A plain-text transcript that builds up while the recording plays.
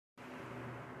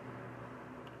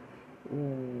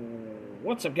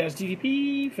What's up, guys?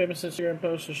 DDP, famous Instagram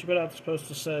poster. She put out this post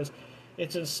that says,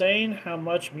 "It's insane how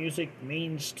much music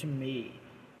means to me.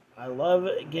 I love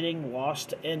getting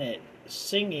lost in it,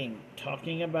 singing,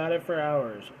 talking about it for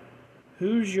hours.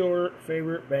 Who's your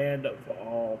favorite band of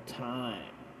all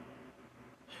time?"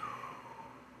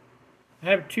 I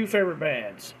have two favorite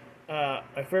bands. My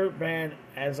favorite band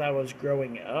as I was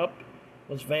growing up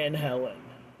was Van Halen.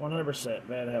 100%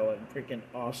 Van Halen. Freaking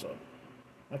awesome.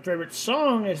 My favorite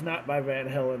song is not by Van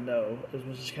Halen, though,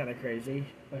 which is kind of crazy.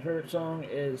 My favorite song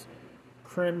is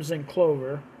Crimson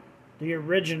Clover, the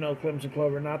original Crimson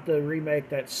Clover, not the remake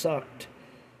that sucked.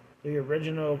 The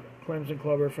original Crimson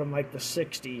Clover from like the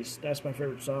 60s. That's my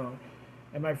favorite song.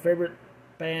 And my favorite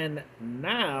band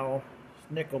now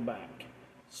is Nickelback.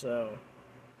 So,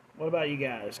 what about you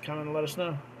guys? Comment and let us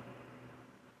know.